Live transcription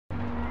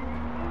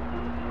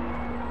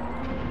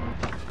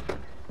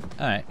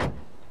Alright.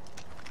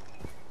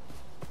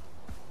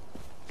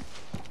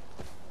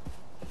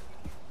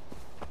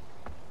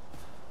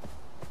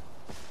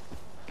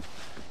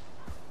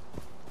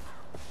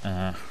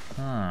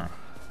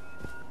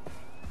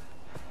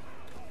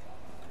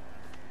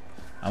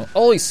 I'm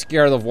always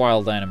scared of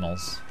wild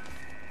animals.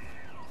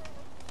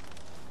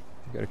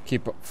 You gotta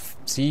keep up.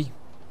 See?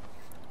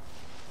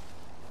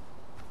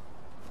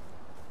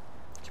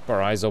 Keep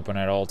our eyes open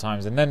at all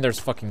times. And then there's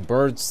fucking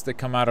birds that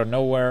come out of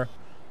nowhere.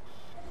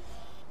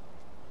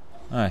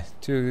 Alright,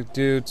 2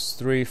 dudes,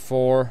 3,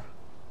 4.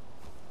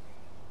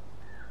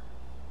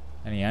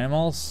 Any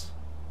animals?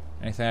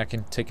 Anything I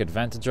can take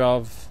advantage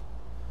of?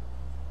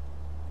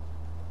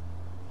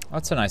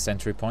 That's a nice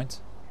entry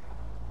point.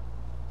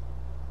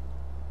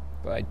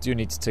 But I do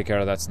need to take care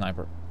of that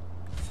sniper.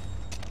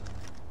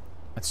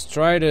 Let's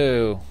try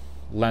to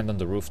land on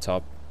the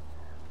rooftop.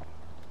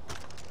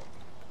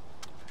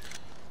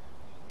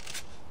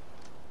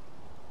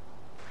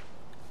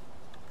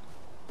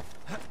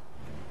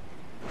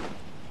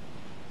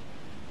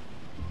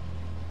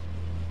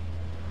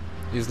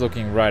 He's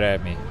looking right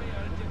at me.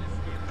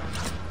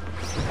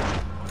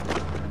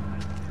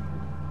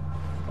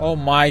 Oh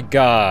my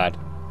god.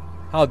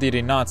 How did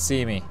he not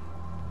see me?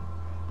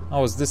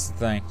 How was this the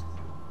thing?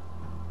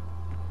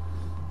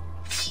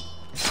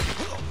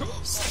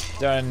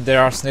 Then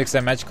there are snakes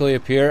that magically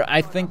appear.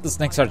 I think the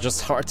snakes are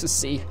just hard to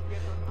see.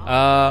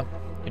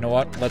 You know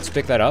what? Let's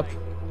pick that up.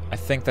 I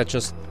think that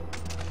just...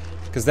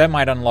 because that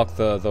might unlock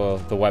the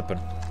weapon.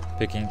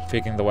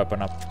 Picking the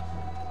weapon up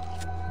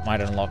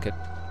might unlock it.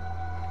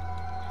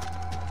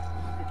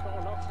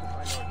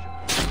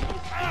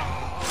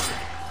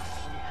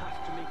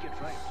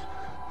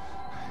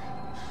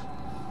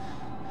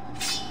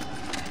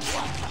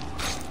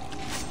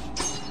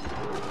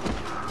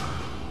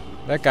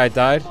 That guy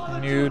died,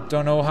 and you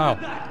don't know how.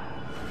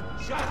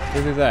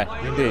 Look at that,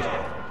 indeed.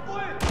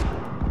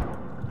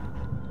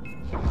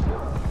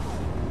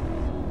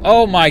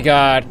 Oh my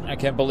god, I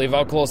can't believe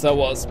how close that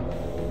was.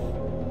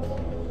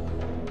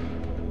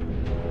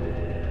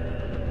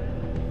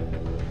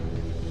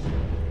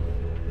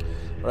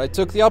 But I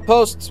took the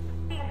outpost.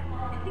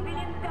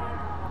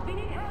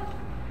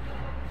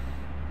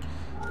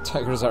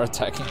 Tigers are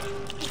attacking.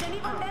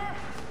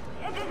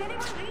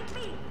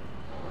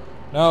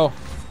 No.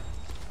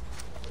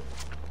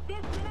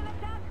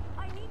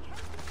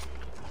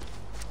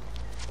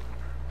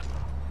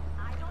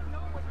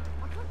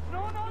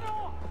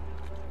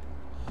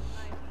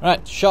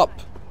 Right,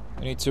 shop.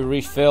 We need to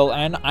refill,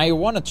 and I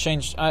want to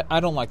change... I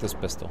don't like this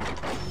pistol.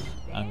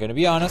 I'm gonna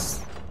be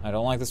honest. I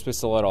don't like this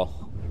pistol at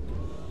all.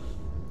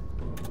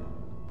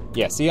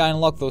 Yeah, see, I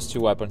unlocked those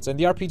 2 weapons and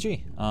the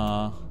RPG.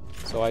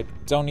 So I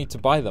don't need to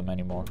buy them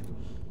anymore.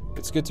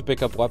 It's good to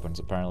pick up weapons,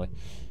 apparently.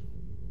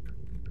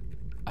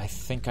 I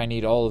think I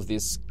need all of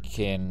these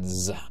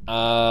skins.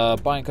 Buy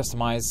and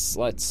customize.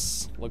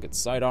 Let's look at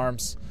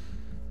sidearms.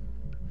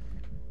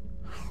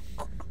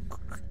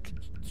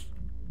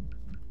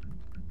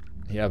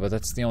 Yeah, but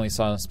that's the only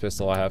silenced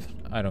pistol I have.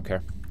 I don't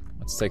care.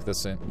 Let's take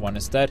this one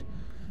instead.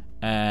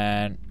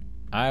 And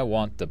I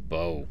want the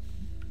bow.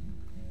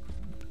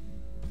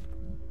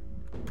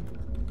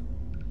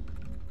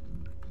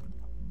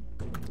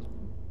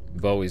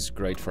 Bow is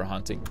great for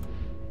hunting.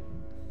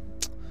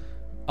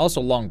 Also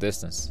long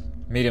distance.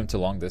 Medium to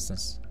long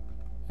distance.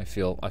 I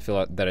feel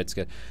that it's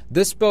good.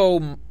 This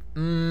bow, I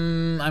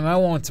might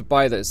want to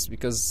buy this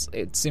because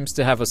it seems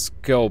to have a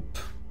scope.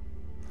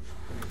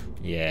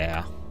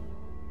 Yeah.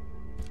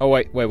 Oh,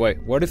 wait.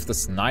 What if the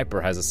sniper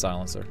has a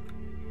silencer?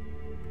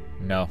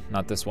 No,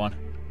 not this one.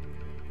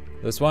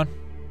 This one?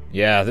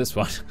 Yeah, this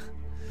one.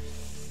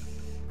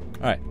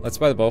 Alright, let's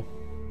buy the bow.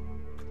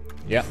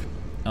 Yeah.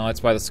 Now let's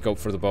buy the scope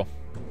for the bow.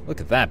 Look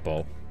at that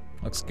bow.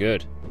 Looks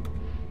good.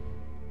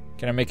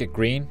 Can I make it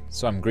green?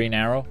 So I'm green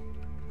arrow.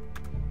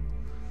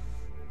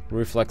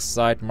 Reflex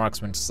sight,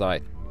 marksman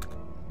sight.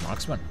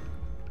 Marksman.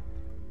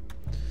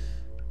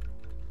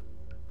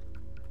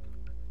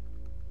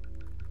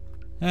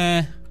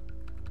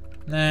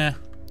 Nah,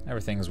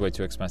 everything is way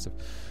too expensive.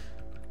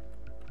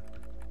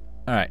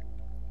 Alright.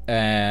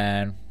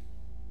 And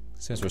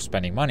since we're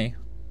spending money,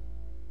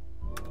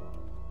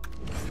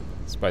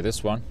 let's buy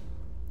this one.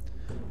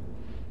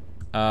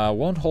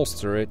 Won't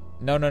holster it.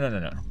 No.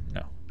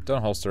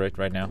 Don't holster it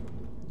right now.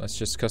 Let's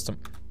just custom.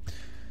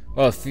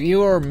 Well, if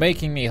you are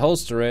making me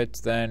holster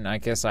it, then I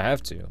guess I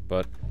have to.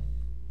 But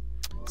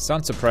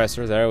sound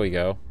suppressor, there we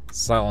go.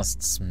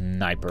 Silenced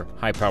sniper,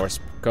 high power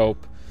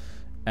scope.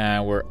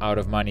 And we're out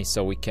of money,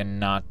 so we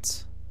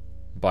cannot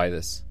buy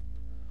this.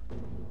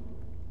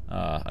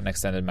 An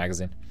extended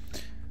magazine.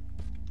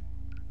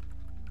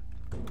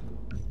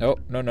 Oh,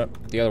 no,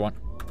 the other one.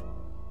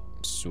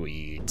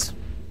 Sweet.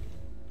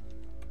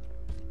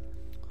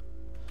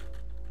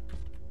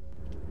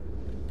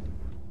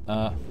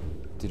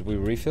 Did we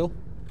refill?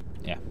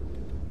 Yeah.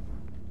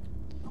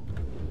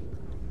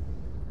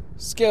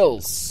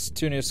 Skills.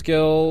 2 new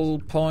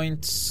skill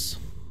points.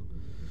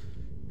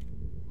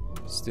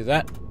 Let's do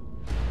that.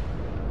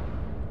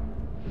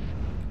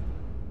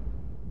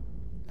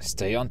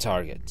 Stay on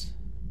target.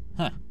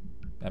 Huh.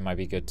 That might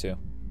be good too.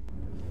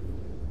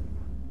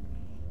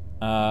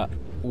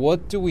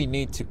 What do we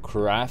need to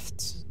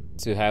craft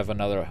to have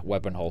another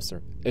weapon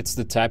holster? It's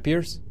the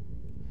tapirs?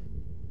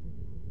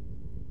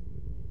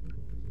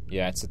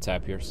 Yeah, it's the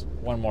tapirs.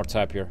 One more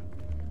tapir.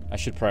 I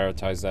should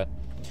prioritize that.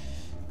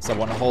 So I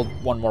want to hold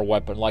one more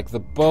weapon, like the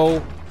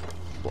bow,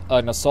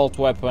 an assault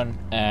weapon,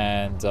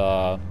 and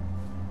the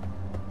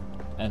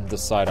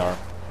sidearm.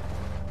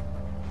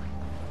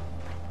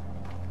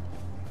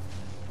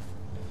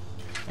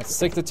 Let's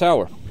take the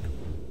tower.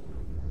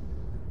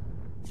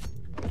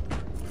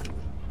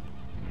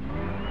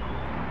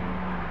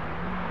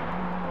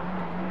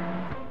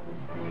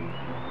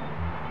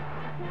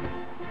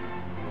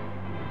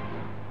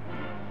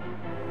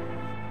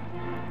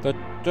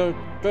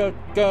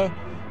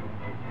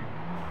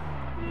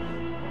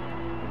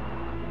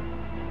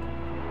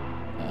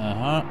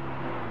 Uh-huh.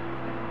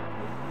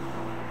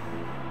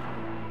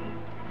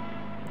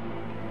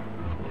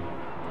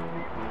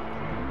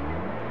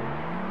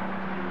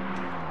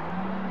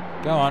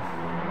 Go on.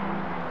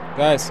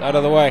 Guys, out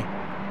of the way.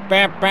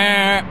 Bam,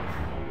 bam.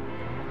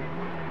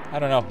 I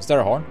don't know. Is there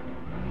a horn?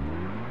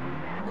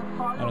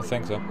 I don't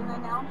think so.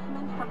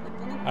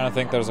 I don't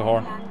think there's a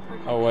horn.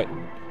 Oh, wait.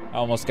 I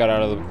almost got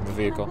out of the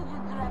vehicle.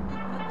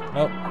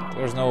 Nope.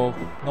 There's no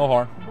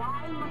horn.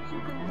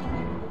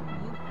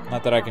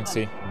 Not that I can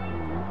see.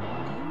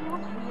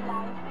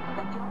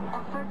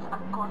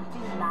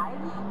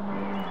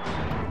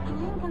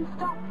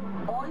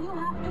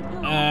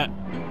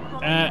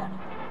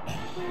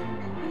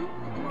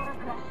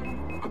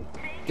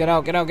 Get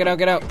out, get out, get out,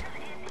 get out.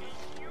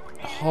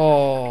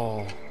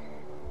 Oh.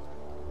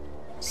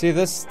 See,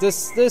 this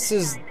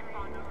is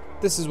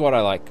what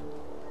I like.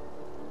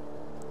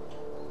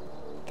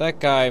 That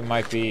guy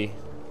might be...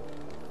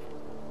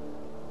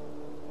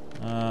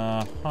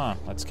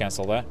 let's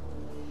cancel that.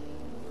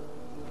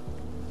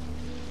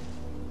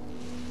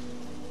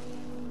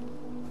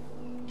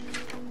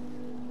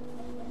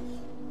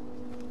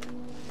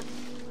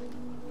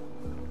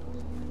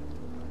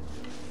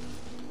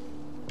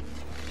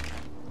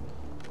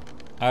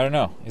 I don't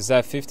know. Is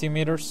that 50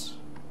 meters?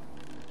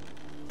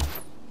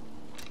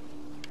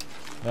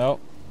 No.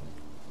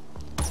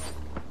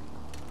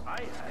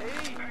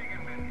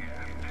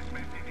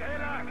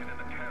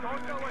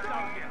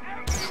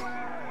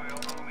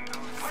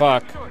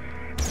 Fuck.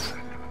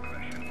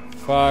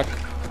 Fuck.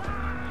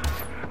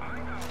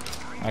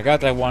 I got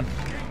that one.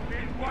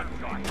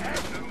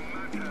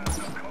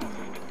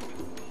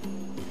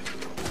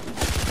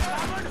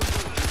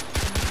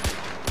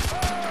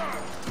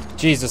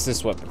 Jesus,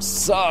 this weapon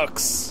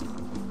sucks.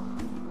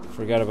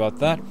 Forgot about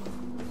that.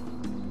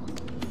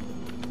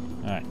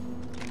 Alright.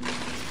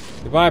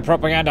 Goodbye,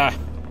 propaganda.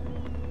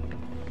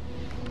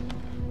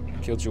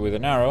 Killed you with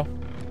an arrow.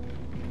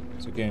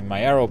 So give me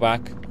my arrow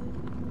back.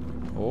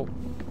 Oh.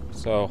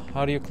 So,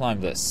 how do you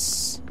climb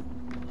this?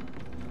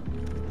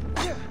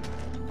 You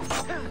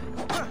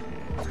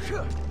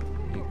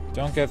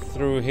don't get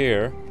through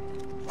here.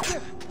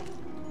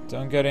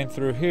 Don't get in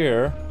through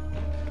here.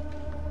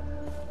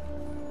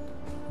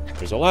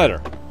 There's a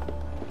ladder.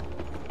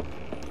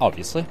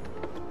 Obviously. The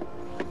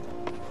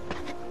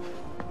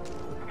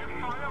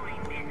following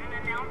is an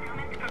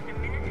announcement from the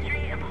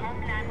Ministry of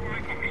Homeland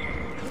Protection.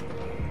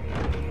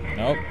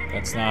 Nope,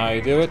 that's not how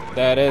you do it.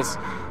 That is...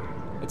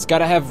 It's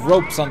gotta have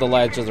ropes on the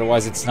ledge,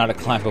 otherwise it's not a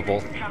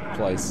climbable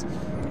place. Do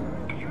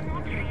you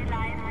not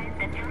realize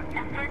that your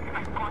efforts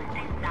are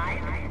costing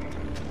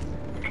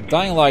lives?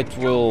 Dying Light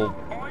will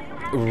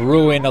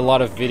ruin a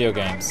lot of video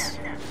games.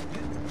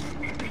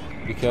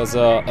 Because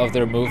of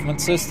their movement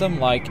system,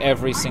 like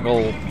every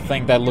single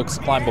thing that looks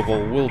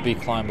climbable will be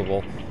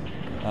climbable.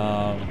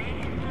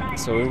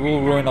 So it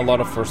will ruin a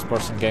lot of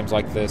first-person games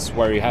like this,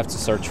 where you have to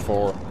search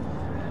for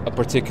a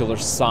particular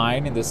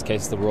sign, in this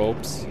case the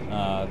ropes,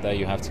 that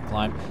you have to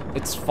climb.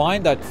 It's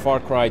fine that Far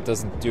Cry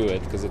doesn't do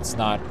it, because it's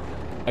not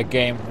a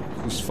game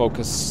whose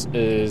focus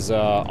is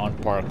on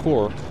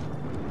parkour.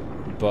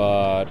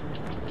 But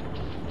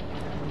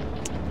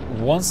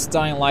once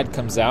Dying Light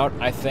comes out,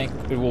 I think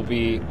it will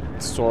be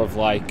sort of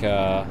like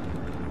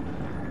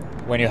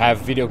when you have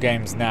video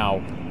games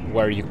now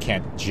where you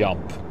can't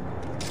jump.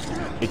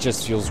 It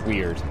just feels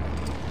weird.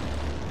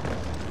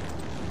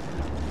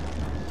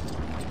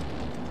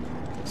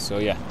 So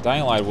yeah,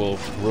 Dying Light will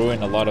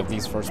ruin a lot of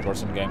these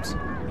first-person games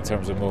in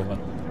terms of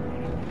movement.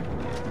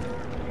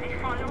 The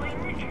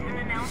following is an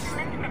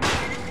announcement from the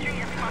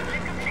Ministry of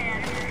Public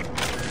Affairs.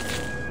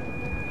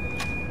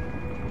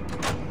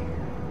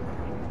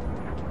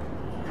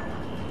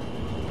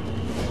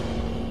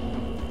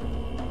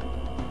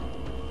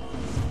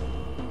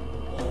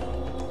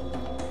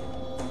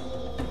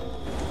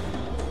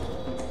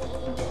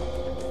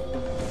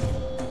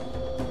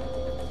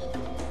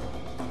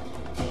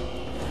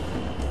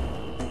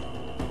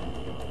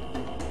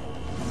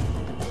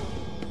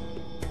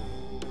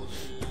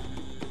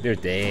 They're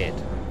dead.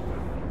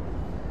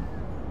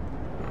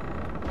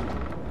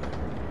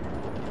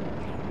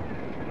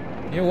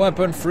 New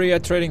weapon free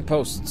at trading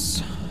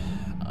posts.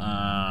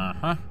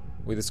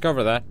 We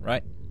discovered that,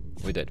 right?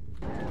 We did.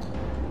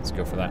 Let's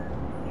go for that.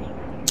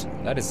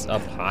 That is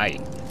up high.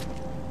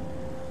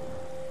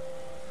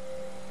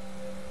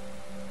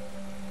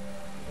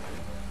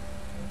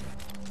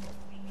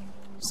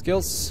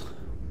 Skills.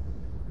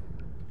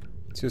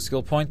 2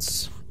 skill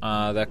points.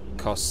 That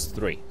costs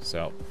 3,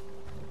 so.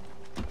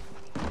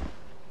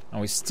 And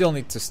we still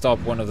need to stop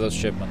one of those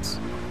shipments.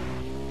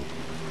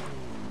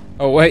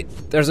 Oh wait,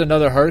 there's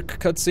another Herc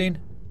cutscene?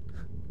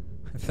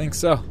 I think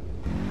so.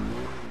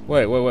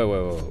 Wait,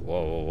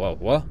 whoa,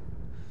 what?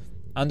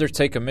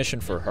 Undertake a mission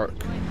for Herc.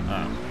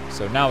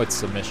 So now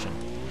it's a mission.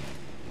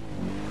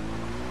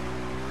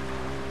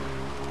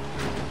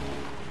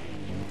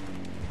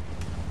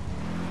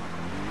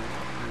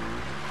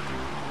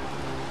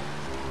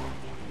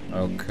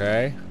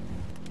 Okay.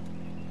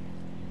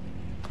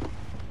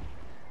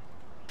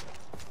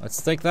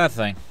 Let's take that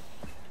thing.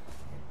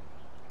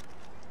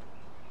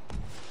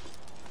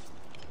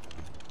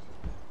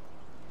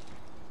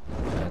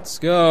 Let's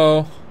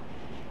go.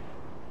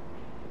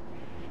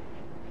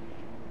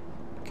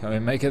 Can we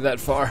make it that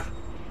far?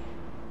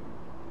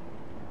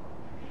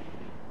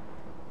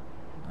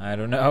 I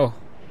don't know.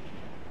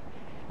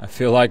 I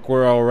feel like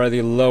we're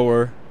already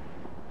lower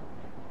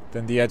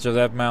than the edge of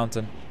that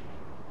mountain.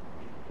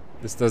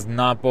 This does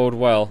not bode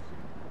well.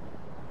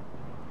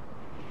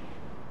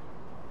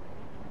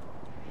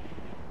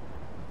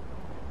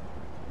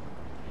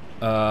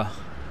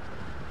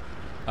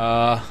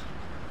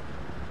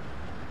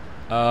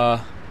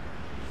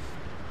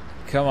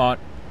 Come on.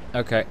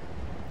 Okay.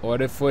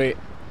 What if we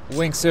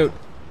wingsuit?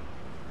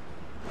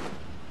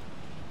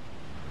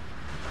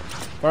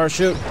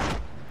 Parachute.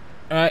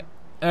 Alright.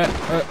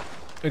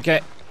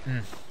 Okay.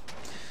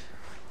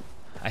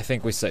 I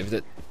think we saved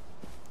it.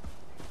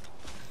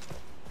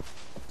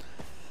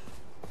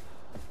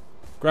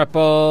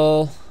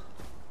 Grapple.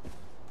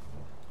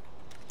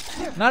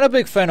 Not a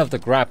big fan of the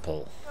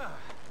grapple.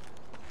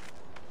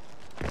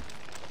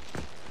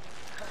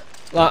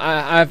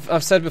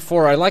 I've said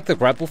before, I like the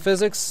grapple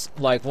physics.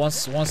 Like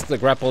once the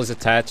grapple is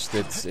attached,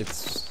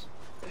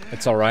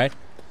 it's all right.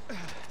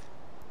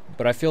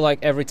 But I feel like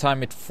every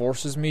time it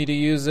forces me to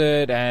use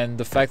it, and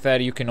the fact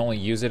that you can only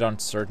use it on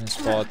certain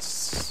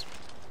spots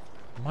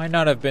might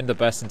not have been the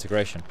best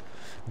integration.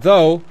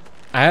 Though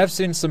I have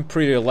seen some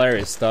pretty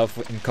hilarious stuff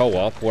in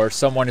co-op where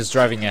someone is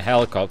driving a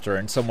helicopter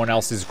and someone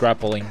else is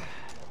grappling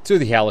to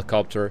the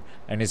helicopter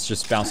and it's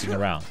just bouncing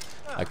around.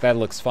 Like, that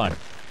looks fun.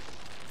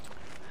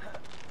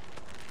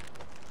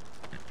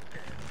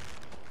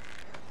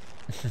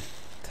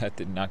 That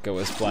did not go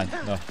as planned.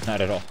 No, not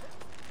at all.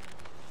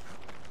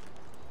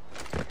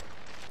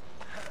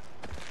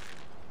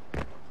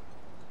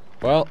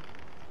 Well,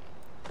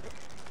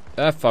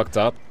 that fucked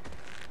up.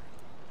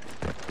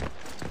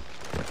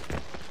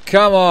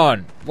 Come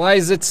on! Why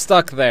is it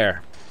stuck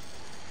there?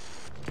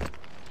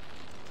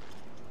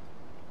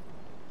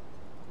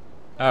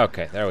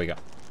 Okay, there we go.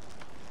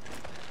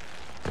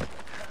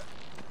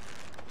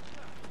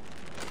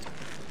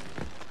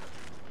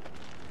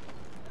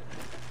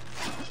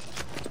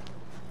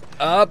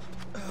 Up!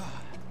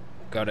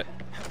 Got it.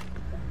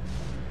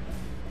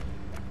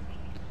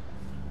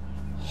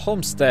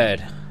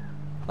 Homestead.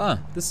 Huh,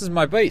 this is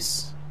my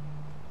base.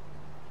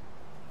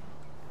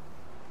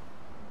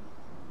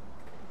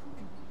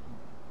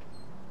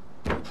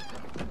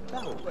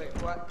 Oh, wait,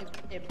 what?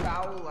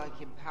 Empower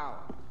like empower.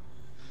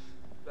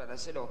 But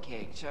that's an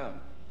archaic term.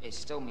 It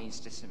still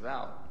means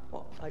disavow.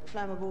 What, like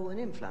flammable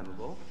and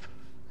inflammable?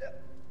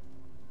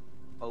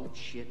 Oh,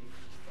 shit.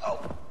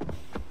 Oh!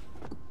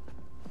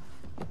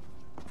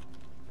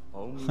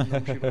 Om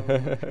Nam Shiva, Om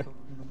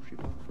Nam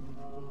Shiva,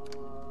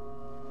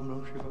 Om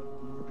Nam Shiva.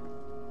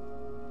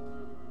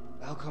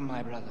 Welcome,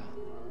 my brother.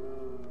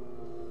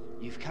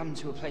 You've come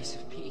to a place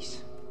of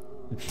peace,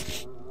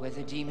 where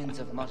the demons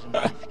of modern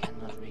life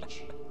cannot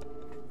reach you.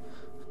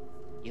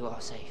 You are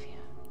safe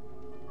here.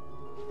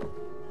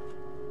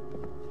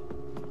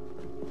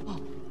 Oh,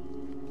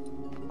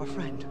 our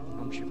friend, Om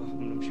Nam Shiva,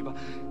 Om Nam Shiva,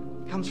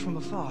 comes from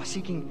afar,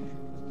 seeking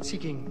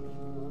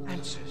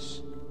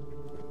answers.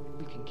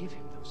 We can give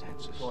him those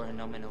answers. For a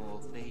nominal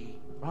fee.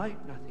 Right?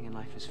 Nothing in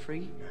life is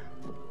free.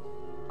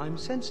 I'm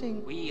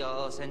sensing... We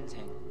are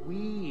sensing.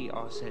 We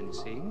are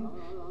sensing...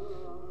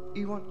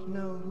 You want to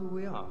know who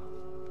we are?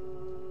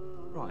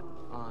 Right,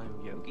 I'm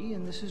Yogi,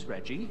 and this is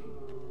Reggie.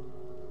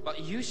 But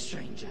you,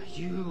 stranger,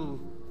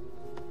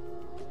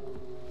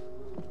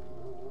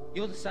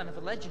 You're the son of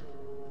a legend.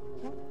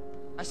 What?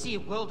 I see a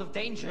world of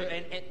danger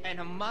and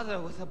a mother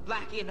with a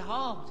black-in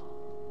heart.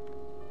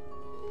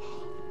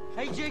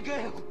 Ajay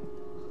Ghale!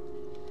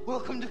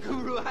 Welcome to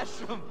Guru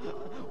Ashram.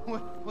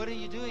 What are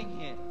you doing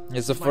here?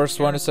 He's the first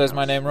one who says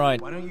my name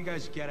right. Why don't you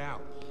guys get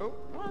out? Oh,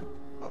 what?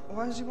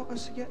 Why does he want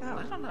us to get out?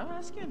 I don't know,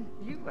 ask him.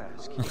 You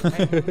ask.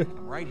 Hey,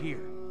 I'm right here.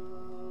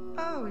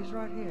 Oh, he's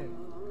right here.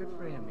 Good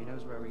for him. He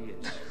knows where he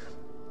is.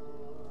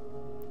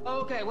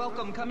 Okay,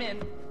 welcome, come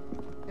in.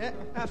 Yeah,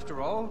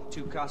 after all,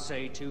 tu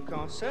casse.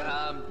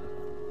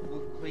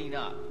 We'll clean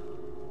up.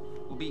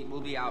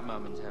 We'll be out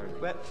momentarily.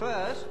 But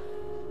first,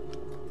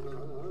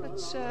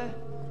 let's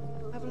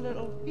have a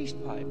little peace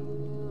pipe.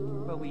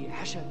 where we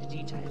hash out the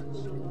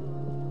details.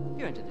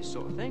 You're into this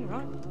sort of thing,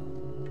 right?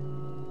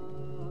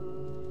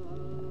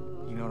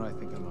 You know what? I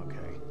think I'm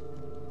okay.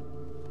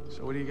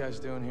 So what are you guys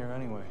doing here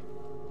anyway?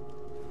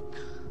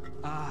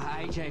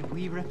 AJ,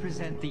 we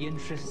represent the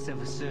interests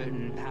of a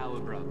certain power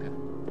broker.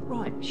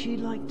 Right, she'd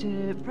like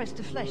to press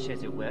the flesh,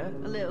 as it were.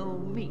 A little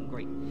meet and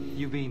greet.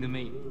 You being the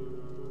meat.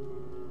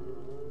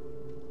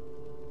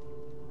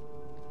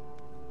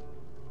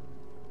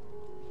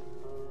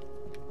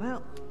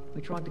 Well,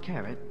 we tried the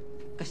carrot.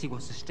 Guess he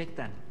wants to stick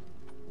then.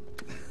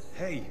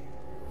 Hey!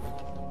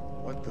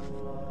 What the fuck?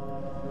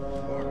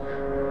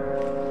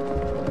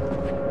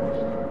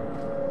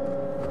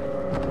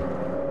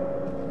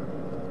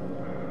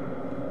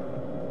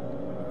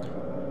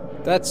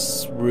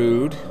 That's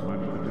rude.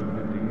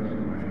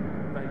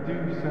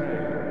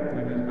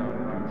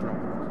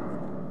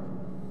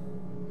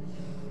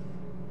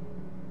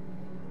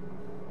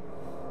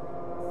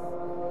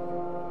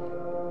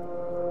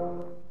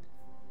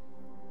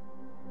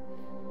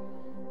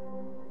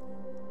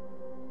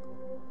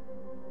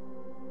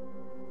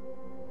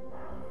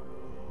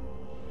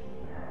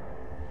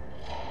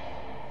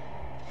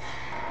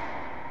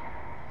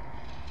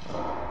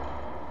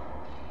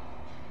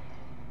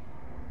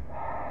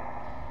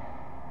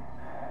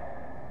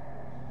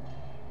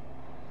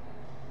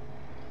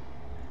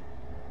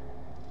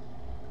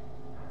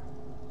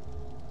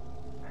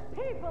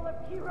 People of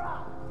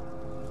Kyrat,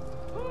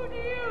 who do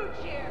you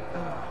cheer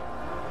for?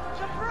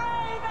 The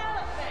brave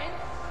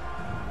elephants?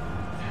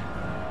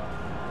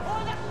 Or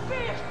the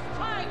fierce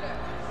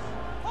tigers?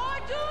 Or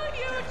do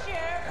you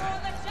cheer for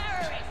the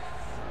terrorists?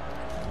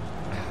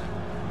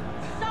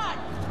 Son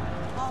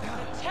of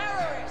the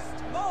terrorist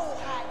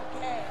Ajay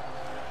Ghale,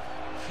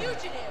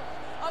 fugitive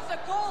of the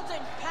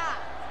Golden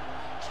Path,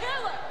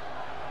 killer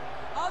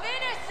of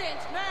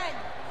innocent men,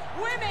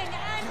 women,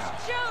 and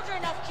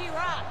children of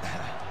Kyrat.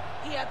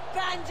 He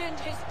abandoned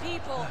his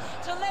people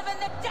to live in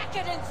the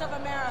decadence of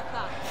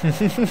America.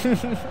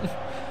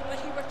 But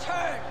he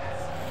returns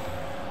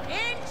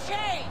in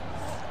chains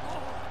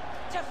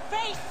to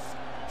face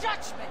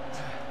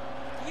judgment.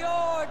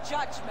 Your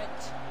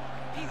judgment,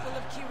 people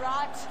of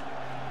Kyrat.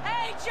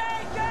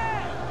 Ajay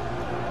Ghale!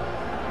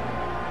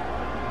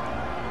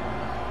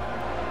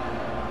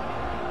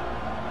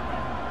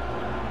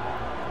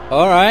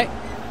 All right.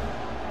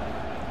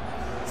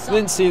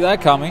 Didn't see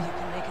that coming. You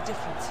can make a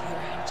difference here,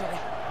 Ajay.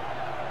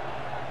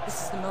 This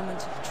is the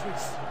moment of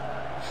truth.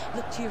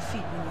 Look to your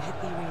feet when you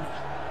hit the arena.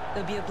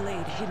 There'll be a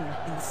blade hidden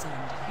in the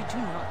sand. If you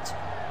do not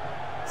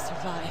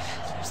survive,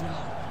 there's no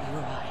hope for you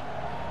or I.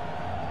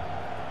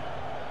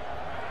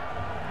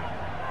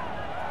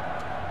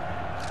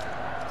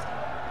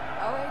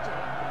 Oh, AJ.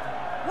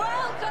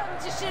 Welcome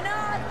to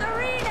Shanath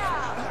Arena!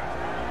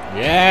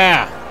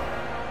 Yeah.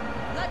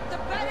 Let the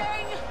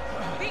betting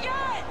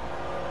begin!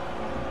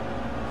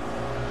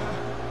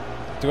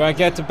 Do I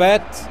get to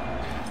bet?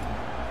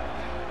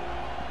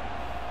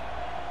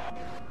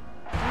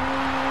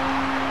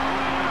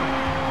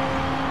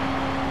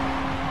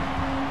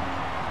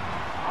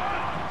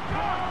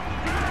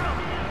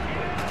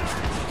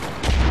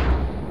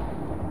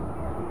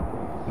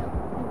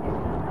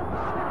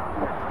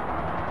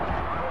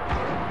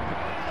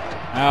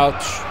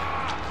 Ouch.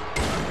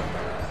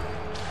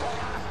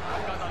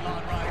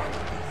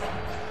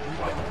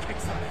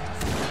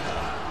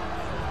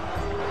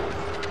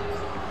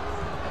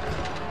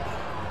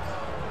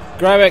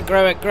 Grab it,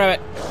 grab it, grab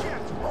it.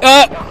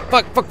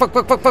 Fuck, fuck, fuck,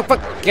 fuck, fuck, fuck,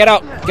 fuck. Get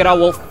out,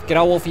 Wolf. Get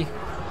out, Wolfie.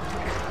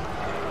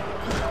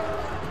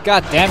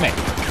 God damn it.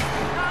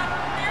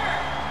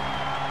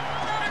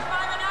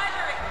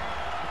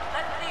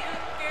 Let's see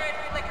whose spirit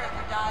flickers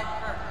and dies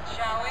first,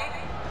 shall we?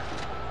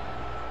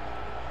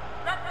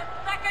 Let the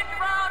second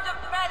round of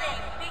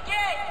betting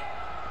begin!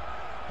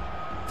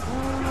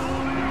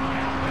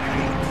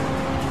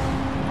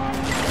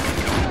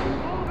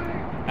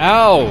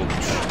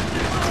 Ouch.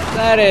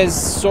 That is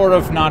sort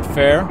of not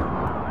fair.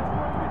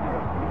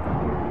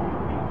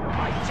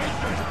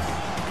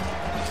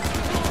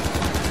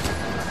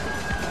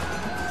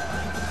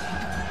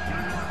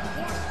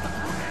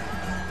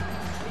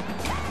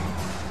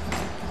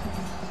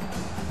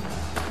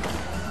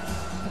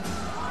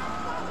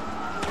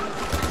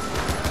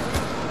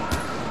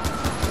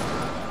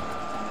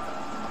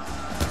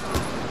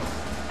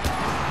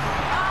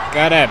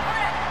 Got it.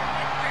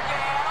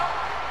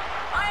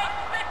 I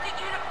expected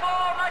you to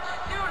fall much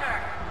sooner.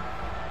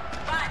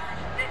 But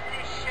this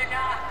is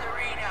Shanath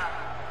Arena,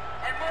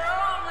 and we're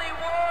only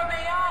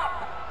warming up.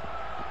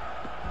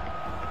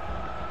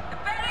 The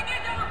betting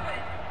is open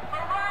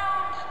for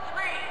round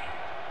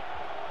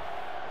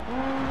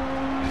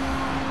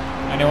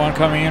 3. Anyone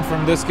coming in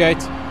from this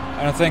gate?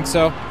 I don't think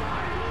so.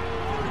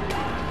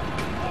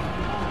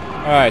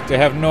 Alright, they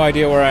have no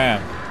idea where I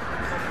am.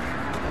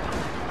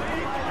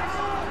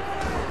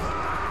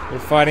 We're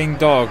fighting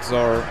dogs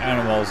or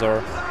animals or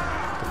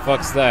the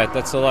fuck's that?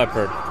 That's a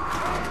leopard.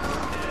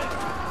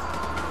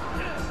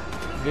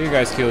 You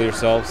guys kill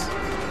yourselves.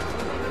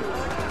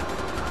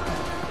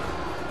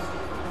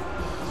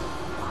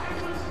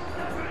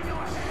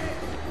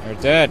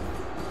 You're dead.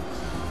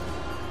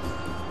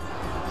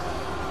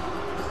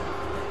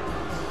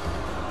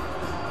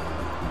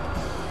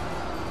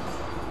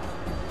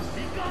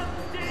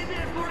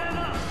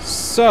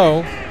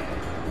 So,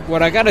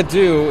 what I gotta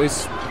do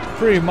is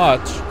pretty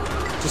much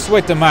just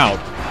wait them out.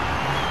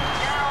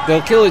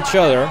 They'll kill each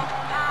other,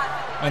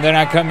 and then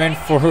I come in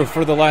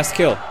for the last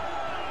kill. Let's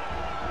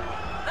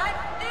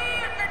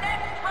see if the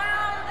next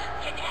round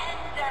can end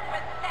their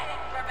pathetic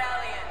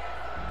rebellion.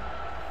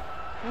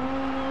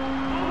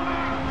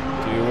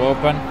 Do you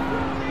open?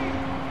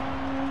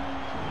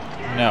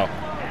 No.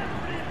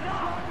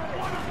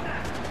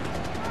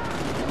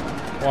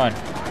 1,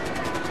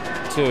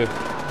 2.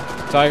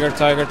 Tiger,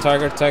 tiger,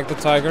 tiger, tag the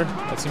tiger.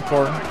 That's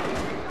important.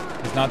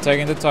 He's not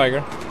tagging the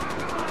tiger.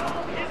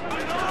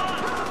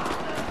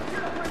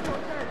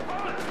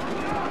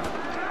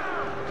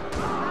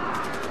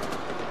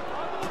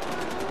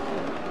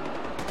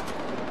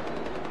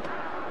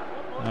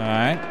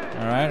 Alright.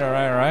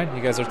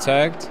 You guys are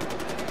tagged.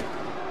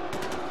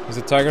 Is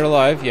the tiger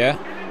alive? Yeah.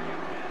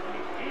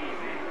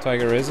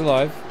 Tiger is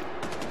alive.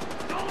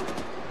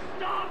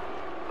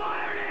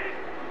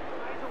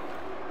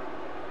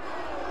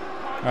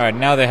 Alright,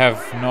 now they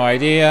have no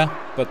idea,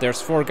 but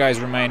there's 4 guys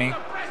remaining.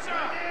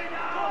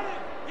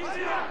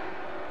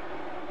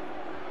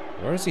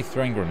 Where is he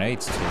throwing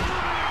grenades to?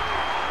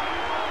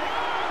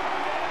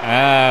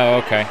 Ah,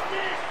 okay.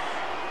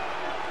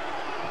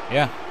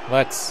 Yeah,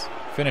 let's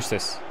finish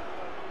this.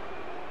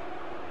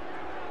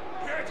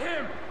 Get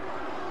him!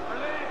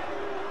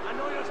 I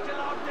know you're still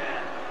out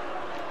there.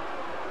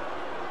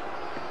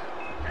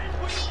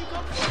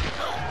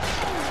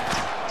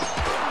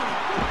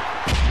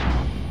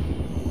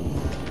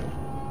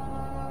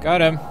 Got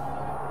him.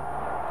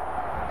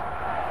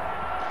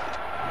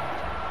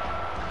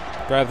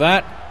 Grab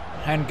that.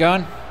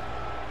 Handgun.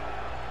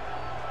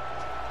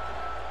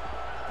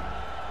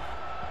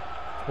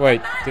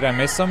 Wait, did I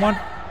miss someone?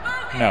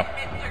 No.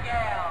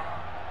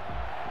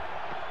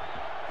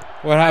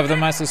 What have the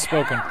masses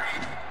spoken?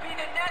 Be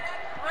the next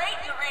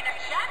great arena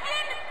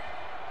champion?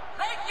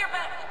 Place your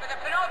bets for the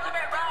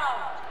penultimate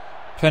round.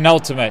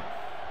 Penultimate.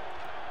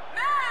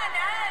 Man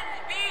and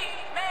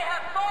beast may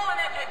have fallen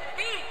at his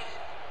feet.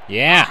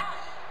 Yeah.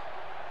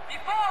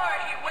 Before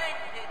he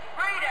wins his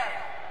freedom,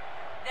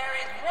 there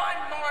is one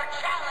more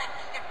challenge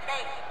to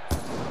face.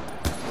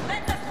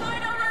 Let the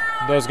final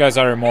round Those guys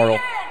are immortal.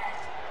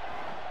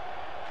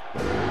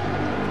 begin.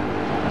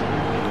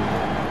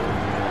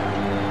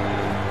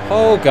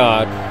 Oh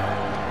god.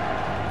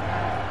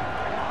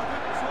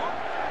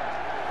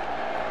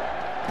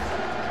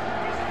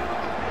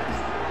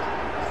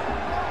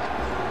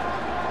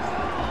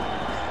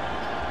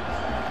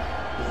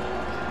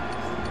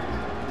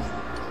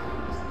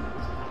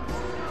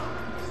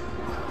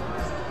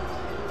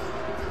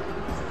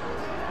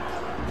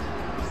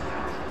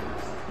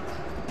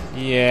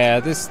 Yeah,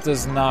 this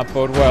does not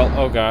bode well.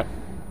 Oh god.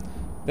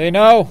 They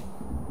know!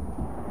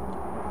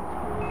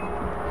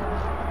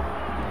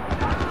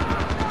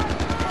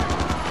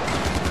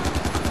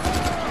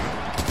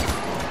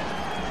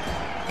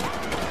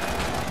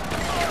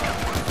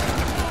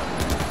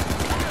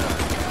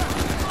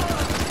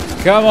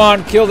 Come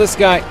on, kill this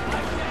guy.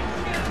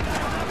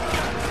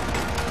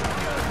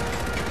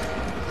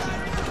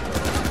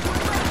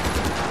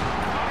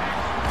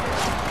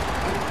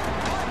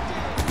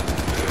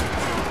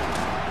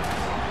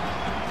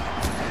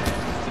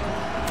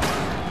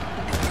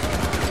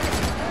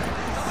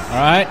 All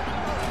right.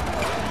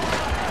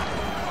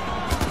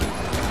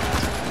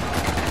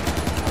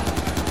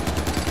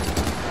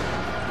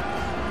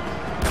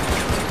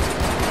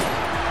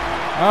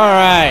 All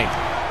right.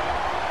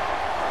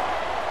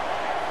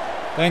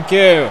 Thank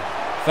you.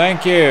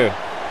 Thank you.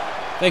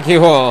 Thank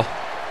you all.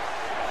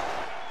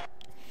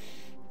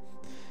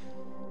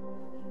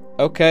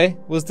 Okay,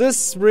 was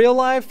this real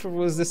life or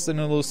was this an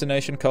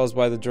hallucination caused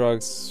by the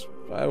drugs?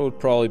 I would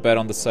probably bet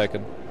on the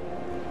second.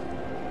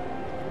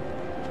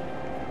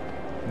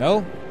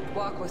 No?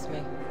 Walk with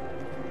me.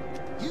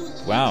 You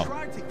Wow.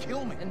 tried to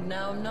kill me. And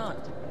now I'm not.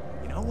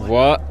 You know what?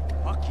 What?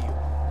 Fuck you.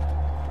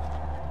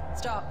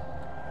 Stop.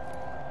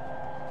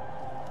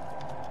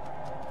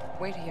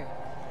 Wait here.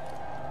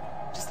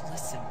 Just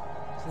listen,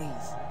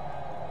 please.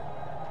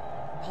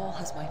 Paul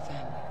has my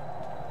family.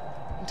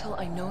 Until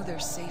I know they're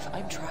safe,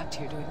 I'm trapped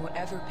here doing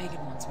whatever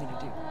Pagan wants me to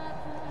do.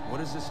 What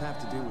does this have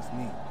to do with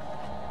me?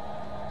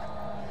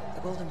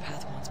 The Golden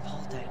Path wants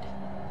Paul dead.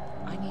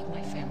 I need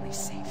my family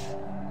safe.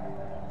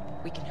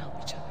 We can help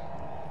each other.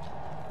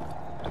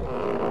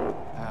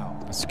 How?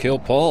 Let's kill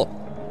Paul.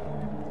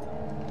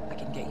 I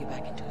can get you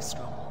back into a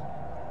stronghold.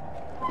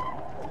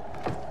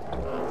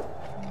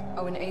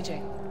 Oh, and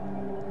AJ.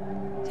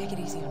 Take it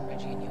easy on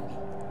Reggie and Yogi.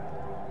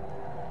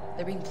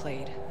 They're being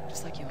played,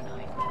 just like you and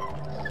I.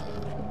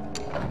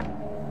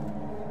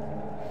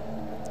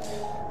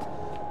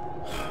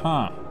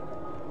 Huh.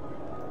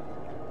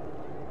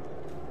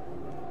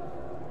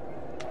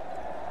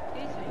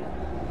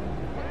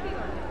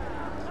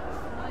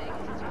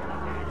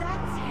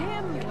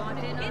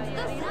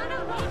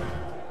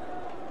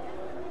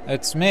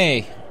 It's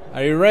me.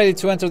 Are you ready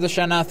to enter the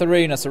Shanath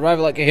Arena, survive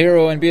like a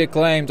hero and be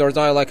acclaimed, or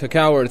die like a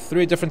coward?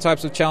 3 different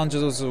types of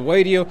challenges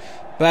await you.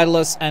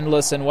 Battleless,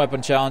 Endless, and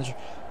Weapon Challenge.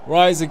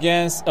 Rise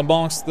against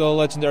amongst the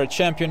legendary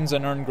champions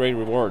and earn great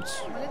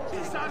rewards.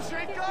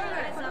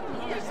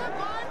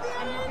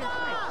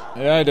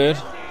 Yeah, I did.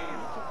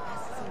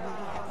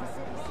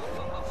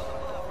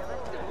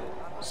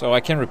 So I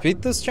can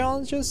repeat these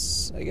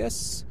challenges, I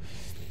guess.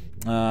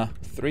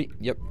 3.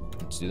 Yep.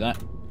 Let's do that.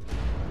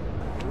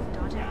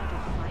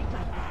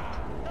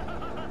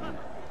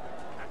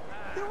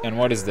 And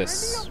what is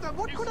this?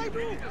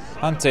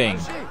 Hunting.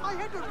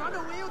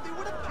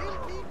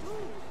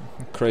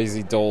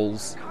 Crazy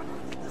dolls.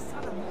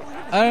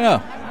 I don't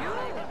know.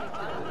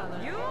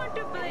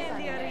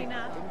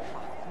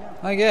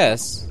 I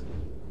guess.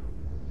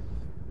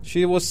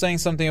 She was saying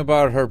something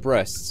about her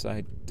breasts.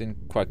 I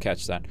didn't quite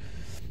catch that.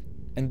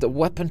 In the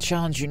weapon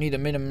challenge, you need a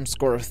minimum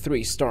score of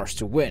 3 stars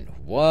to win.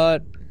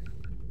 What?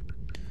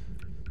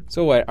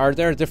 So wait, are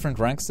there different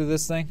ranks to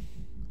this thing?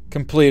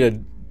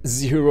 Completed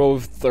 0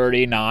 of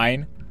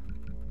 39.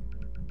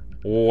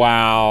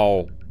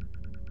 Wow.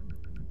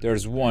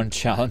 There's one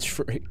challenge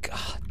for it.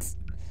 God.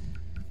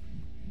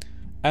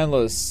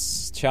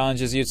 Endless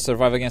challenges you to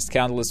survive against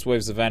countless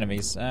waves of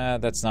enemies.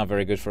 That's not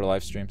very good for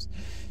live streams.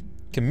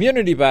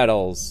 Community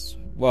battles.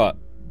 What?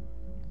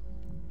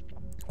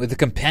 With the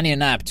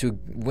companion app to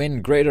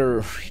win greater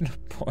arena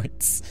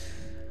points.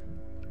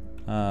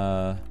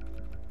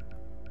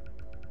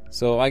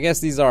 So I guess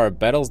these are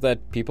battles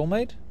that people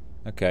made?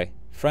 Okay.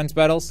 Friends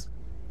battles?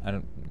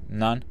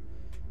 None.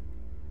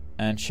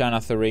 And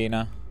Shanath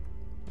Arena.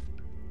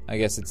 I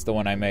guess it's the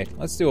one I made.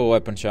 Let's do a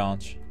weapon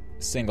challenge.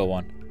 A single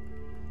one.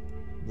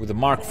 With the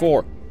Mark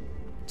IV.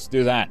 Let's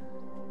do that.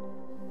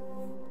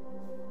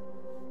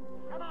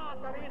 Come on,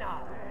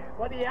 Arena,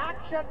 where the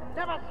action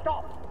never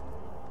stops.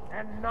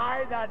 And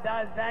neither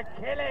does the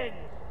killing.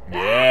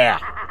 Yeah.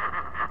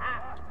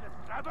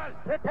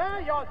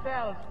 Prepare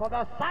yourselves for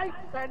the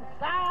sights and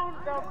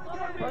sounds of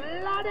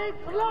bloody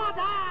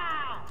slaughter.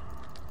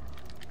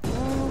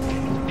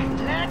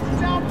 Let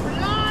the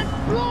blood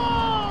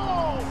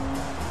flow.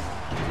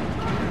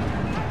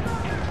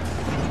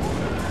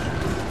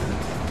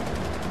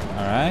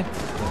 All right.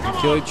 Let them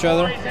kill each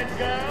other. Boys and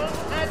girls,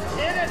 let's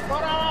hit it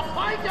for our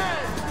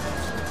fighters.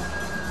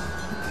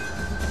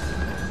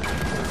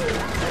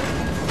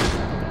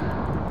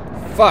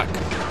 Fuck.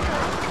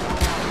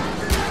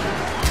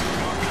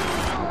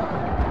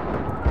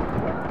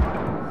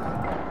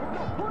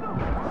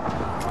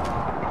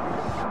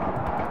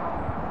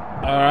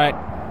 Alright.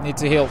 Need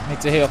to heal.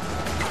 Need to heal.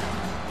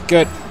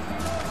 Good.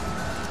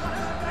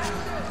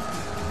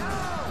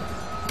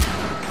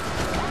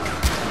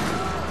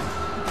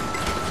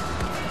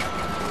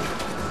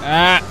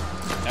 Ah.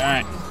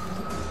 Alright.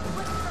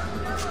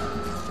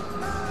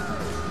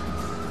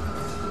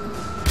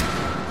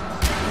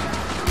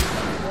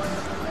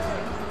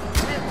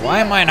 Why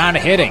am I not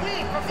hitting?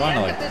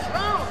 Finally.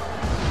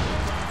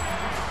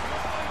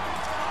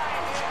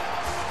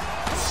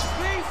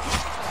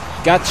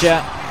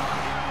 Gotcha.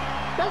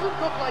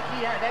 Doesn't look like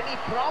he had any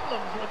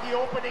problems with the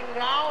opening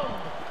round.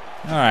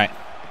 Alright.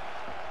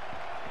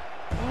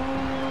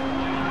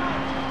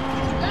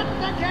 Let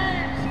the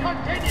games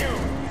continue.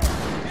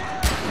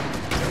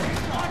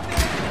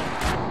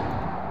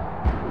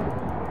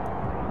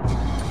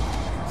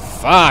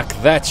 Fuck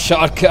that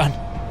shotgun.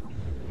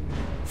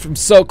 From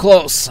so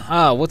close.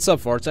 Ah, what's up,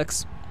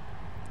 Vortex?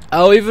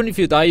 Oh, even if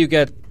you die, you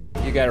get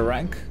a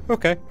rank.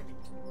 Okay.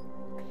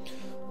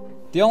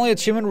 The only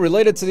achievement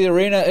related to the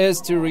arena is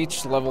to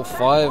reach level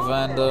 5,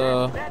 and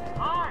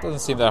doesn't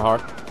seem that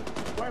hard.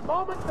 We're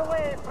moments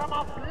away from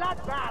a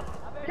bloodbath.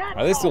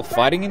 Are they still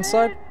fighting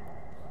inside?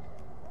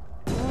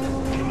 The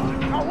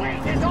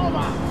wait is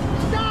over.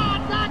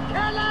 Start the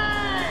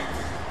killing.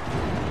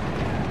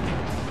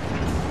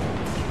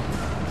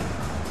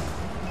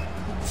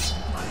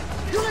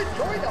 You'll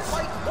enjoy the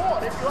fight more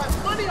if you have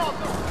money on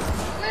them.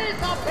 Place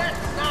a bet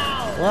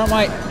now. Where am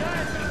I?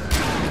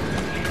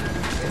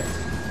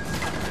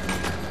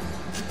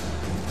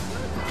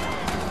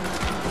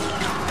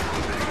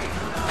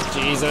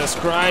 Jesus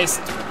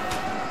Christ.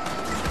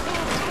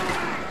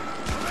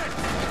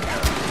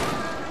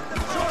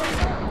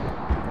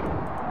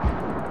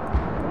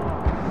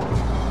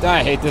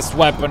 I hate this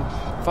weapon.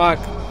 Fuck.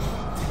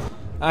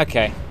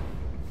 Okay.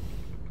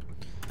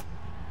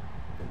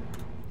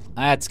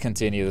 Let's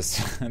continue this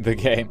the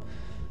game.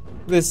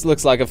 This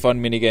looks like a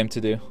fun minigame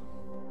to do.